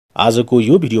आजको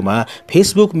यो भिडियोमा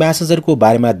फेसबुक मेसेन्जरको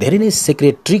बारेमा धेरै नै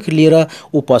सिक्रेट ट्रिक लिएर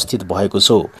उपस्थित भएको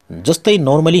छु। जस्तै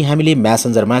नर्मली हामीले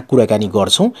मेसेन्जरमा कुराकानी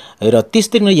गर्छौं र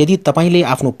त्यस्तै नै यदि तपाईले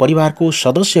आफ्नो परिवारको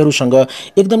सदस्यहरूसँग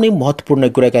एकदमै महत्त्वपूर्ण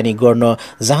कुराकानी गर्न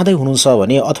जाँदै हुनुहुन्छ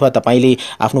भने अथवा तपाईले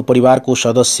आफ्नो परिवारको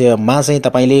सदस्यमा चाहिँ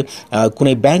तपाईले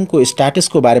कुनै ब्याङ्कको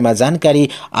स्ट्याटसको बारेमा जानकारी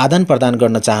आदान-प्रदान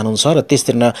गर्न चाहनुहुन्छ र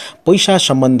त्यस्तै नै पैसा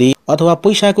सम्बन्धी अथवा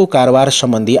पैसाको कारोबार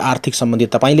सम्बन्धी आर्थिक सम्बन्धी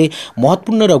तपाईले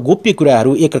महत्त्वपूर्ण र गोप्य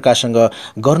कुराहरू एकअर्कासँग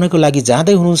गर्नको लागि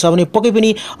जाँदै हुनुहुन्छ भने पक्कै पनि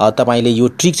तपाईले यो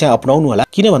ट्रिक चाहिँ अपनाउनु होला।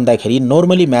 किन भन्दाखेरि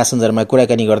नर्मली मेसेन्जरमा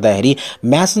कुराकानी गर्दाखेरि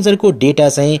मेसेन्जरको डेटा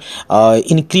चाहिँ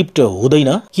इन्क्रिप्ट हुँदैन।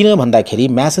 किन भन्दाखेरि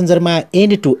मेसेन्जरमा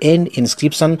and to and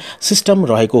encryption system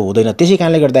रहेको हुँदैन। त्यसै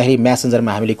कारणले गर्दाखेरि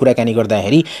मेसेन्जरमा हामीले कुराकानी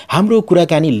गर्दाखेरि हाम्रो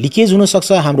कुराकानी लिकेज हुन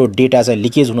सक्छ, हाम्रो डेटा चाहिँ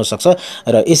लिकेज हुन सक्छ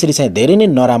र यसरी चाहिँ धेरै नै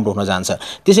नराम्रो हुन जान्छ।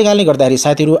 त्यसै कारणले गर्दाखेरि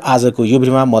साथीहरु आजको यो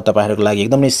भिडियोमा म तपाईहरुको लागि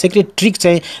एकदमै सिक्रेट ट्रिक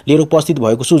चाहिँ लिएर उपस्थित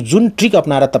भएको छु, जुन ट्रिक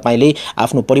अपनाएर तपाईले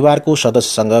आफ्नो परिवारको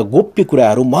सदस्यसँग गोप्य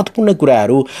कुराहरू महत्त्वपूर्ण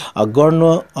कुराहरू गर्न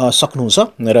सक्नुहुन्छ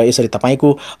र यसरी तपाईको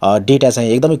डेटा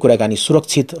चाहिँ एकदमै कुराकानी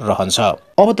सुरक्षित रहन्छ।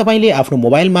 अब तपाईले आफ्नो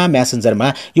मोबाइलमा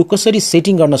मेसेन्जरमा यो कसरी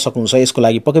सेटिङ गर्न सक्नुहुन्छ यसको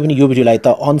लागि पक्कै पनि यो भिडियोलाई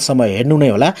त अन्त्यसम्म हेर्नु नै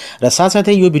होला र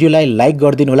साथसाथै यो भिडियोलाई लाइक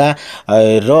गरिदिनु होला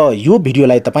र यो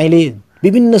भिडियोलाई तपाईले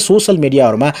विभिन्न सोशल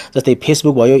मिडियाहरुमा जस्तै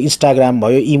फेसबुक भयो, इन्स्टाग्राम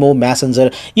भयो, इमो, मेसेन्जर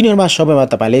यिनीहरुमा सबैमा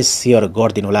तपाईले शेयर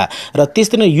गरिदिनु होला र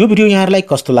त्यस्तै नै यो भिडियो यहाँहरुलाई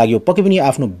कस्तो लाग्यो पक्कै पनि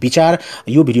आफ्नो विचार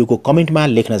यो भिडियोको कमेन्टमा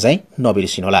लेख्न चाहिँ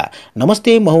नबिर्सिनु होला।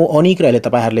 नमस्ते, म हुँ अनिक र अहिले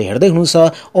तपाईहरुले हेर्दै हुनुहुन्छ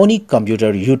अनिक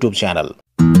कम्प्युटर युट्युब च्यानल।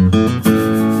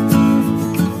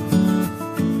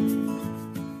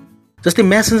 जस्तै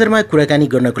मेसेन्जरमा कुराकानी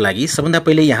गर्नको लागि सबभन्दा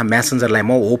पहिले यहाँ मेसेन्जरलाई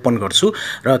म ओपन गर्छु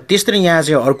र त्यस्तै यहाँ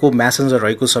चाहिँ अर्को मेसेन्जर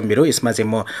रहेको छ मेरो, यसमा चाहिँ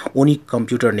म ओनिक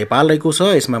कम्प्युटर नेपाल रहेको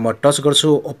छ, यसमा म टच गर्छु,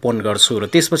 ओपन गर्छु र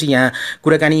त्यसपछि यहाँ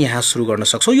कुराकानी यहाँ सुरु गर्न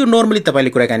सक्छौ। यो नर्मली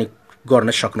तपाईले कुराकानी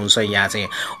गर्न सक्नुहुन्छ। यहाँ चाहिँ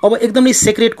अब एकदमै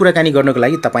सिक्रेट कुराकानी गर्नको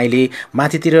लागि तपाईले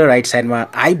माथितिर राइट साइडमा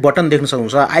आई बटन देख्न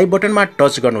सक्नुहुन्छ, आई बटनमा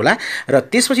टच गर्नु होला र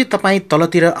त्यसपछि तपाई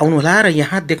तलतिर आउनु होला र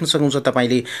यहाँ देख्न सक्नुहुन्छ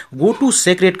तपाईले गो टु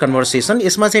सिक्रेट कन्भर्सेसन,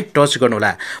 यसमा चाहिँ टच गर्नु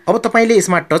होला। अब तपाईले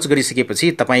यसमा टच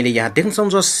गरिसकेपछि तपाईले यहाँ देख्न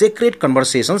सक्नुहुन्छ सिक्रेट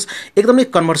कन्भर्सेसन्स, एकदमै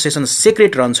कन्भर्सेसन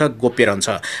सिक्रेट रहन्छ, गोप्य रहन्छ।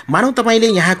 मानौ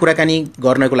तपाईले यहाँ कुराकानी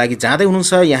गर्नको लागि जाँदै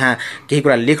हुनुहुन्छ, यहाँ केही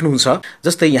कुरा लेख्नुहुन्छ,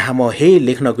 जस्तै यहाँ म हे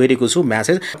लेख्न गइरहेको छु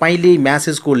मेसेज, तपाईले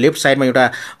मेसेजको लेफ्ट साइडमा एउटा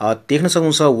देख्न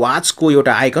सक्नुहुन्छ वाचको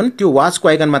एउटा आइकन, त्यो वाचको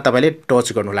आइकनमा तपाईले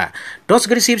टच गर्नु होला। टच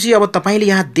गरिसकेपछि अब तपाईले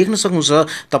यहाँ देख्न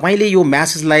सक्नुहुन्छ तपाईले यो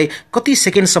मेसेजलाई कति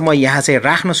सेकेन्डसम्म यहाँ चाहिँ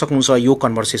राख्न सक्नुहुन्छ यो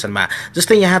कन्भर्सेसनमा।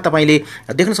 जस्तै यहाँ तपाईले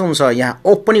देख्न सक्नुहुन्छ यहाँ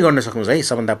अफ पनि गर्न सक्नुहुन्छ है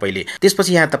सबभन्दा पहिले,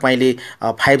 त्यसपछि यहाँ तपाईले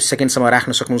 5 सेकेन्डसम्म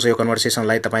राख्न सक्नुहुन्छ यो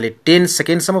कन्भर्सेसनलाई, तपाईले 10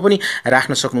 सेकेन्डसम्म पनि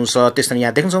राख्न सक्नुहुन्छ, त्यसरी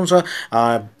यहाँ देख्न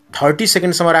सक्नुहुन्छ 30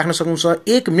 सेकेन्डसम्म राख्न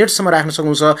सक्नुहुन्छ, 1 मिनेटसम्म राख्न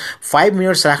सक्नुहुन्छ, 5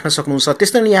 मिनट्स राख्न सक्नुहुन्छ,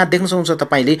 त्यसरी यहाँ देख्न सक्नुहुन्छ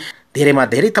तपाईले धेरैमा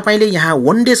धेरै तपाईले यहाँ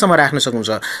 1 डेसम्म राख्न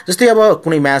सक्नुहुन्छ। जस्तै अब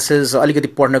कुनै मेसेज अलिकति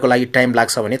पढ्नको लागि टाइम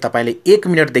लाग्छ भने तपाईले 1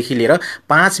 मिनेटदेखि लिएर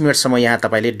 5 मिनेटसम्म यहाँ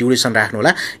तपाईले ड्युरेसन राख्नु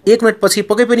होला। 1 मिनेट पछि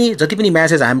पक्कै पनि जति पनि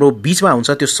मेसेज हाम्रो बीचमा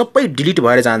हुन्छ त्यो सबै डिलिट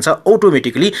भएर जान्छ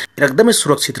अटोमेटिकली र एकदमै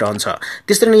सुरक्षित रहन्छ।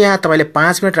 त्यसरी यहाँ तपाईले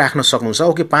 5 मिनेट राख्न सक्नुहुन्छ।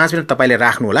 ओके, 5 मिनेट तपाईले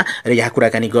राख्नु होला र यहाँ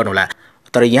कुराकानी गर्नु होला।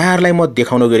 तर यहाँहरुलाई म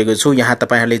देखाउन गएको छु, यहाँ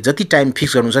तपाईहरुले जति टाइम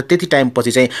फिक्स गर्नुहुन्छ त्यति टाइम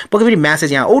पछि चाहिँ पक्कै पनि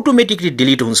मेसेज यहाँ अटोमेटिकली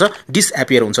डिलिट हुन्छ,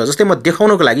 डिसएपियर हुन्छ। जस्तै म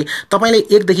देखाउनको लागि तपाईले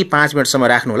 1 देखि 5 मिनेटसम्म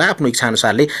राख्नु होला आफ्नो इच्छा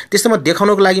अनुसारले। त्यस्तै म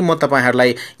देखाउनको लागि म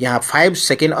तपाईहरुलाई यहाँ 5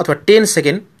 सेकेन्ड अथवा 10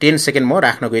 सेकेन्ड म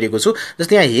राख्न गइरहेको छु।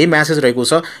 जस्तै यहाँ हे मेसेज रहेको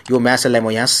छ, यो मेसेजलाई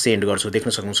म यहाँ सेन्ड गर्छु,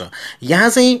 देख्न सक्नुहुन्छ यहाँ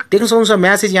चाहिँ देख्न सक्नुहुन्छ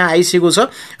मेसेज यहाँ आइसकेको छ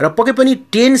र पक्कै पनि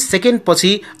 10 सेकेन्ड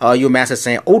पछि यो मेसेज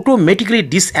चाहिँ अटोमेटिकली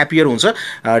डिसएपियर हुन्छ,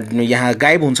 यहाँ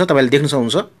गायब हुन्छ, तपाईले देख्न सक्नुहुन्छ।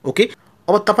 ओके,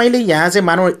 अब तपाईले यहाँ चाहिँ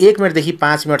मानौ 1 मिनेटदेखि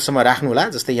 5 मिनेटसम्म राख्नु होला।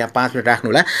 जस्तै यहाँ 5 मिनेट राख्नु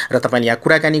होला र तपाईले यहाँ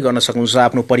कुराकानी गर्न सक्नुहुन्छ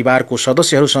आफ्नो परिवारको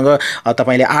सदस्यहरूसँग,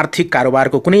 तपाईले आर्थिक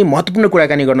कारोबारको कुनै महत्त्वपूर्ण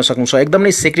कुराकानी गर्न सक्नुहुन्छ,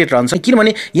 एकदमै सिक्रेट रहन्छ।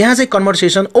 किनभने यहाँ चाहिँ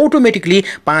कन्भर्सेसन अटोमेटिकली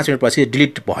 5 मिनेट पछि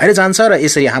डिलिट भएर जान्छ र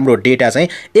यसरी हाम्रो डेटा चाहिँ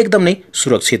एकदमै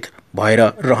सुरक्षित भएर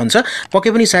रहन्छ।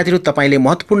 पक्कै पनि साथीहरु तपाईले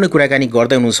महत्त्वपूर्ण कुराकानी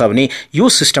गर्दै हुनुहुन्छ भने यो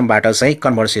सिस्टमबाट चाहिँ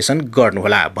कन्भर्सेसन गर्नु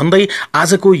होला भन्दै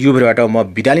आजको यो भिडियोबाट म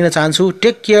बिदा लिन चाहन्छु।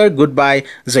 Take care, good by,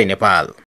 Jay Nepal.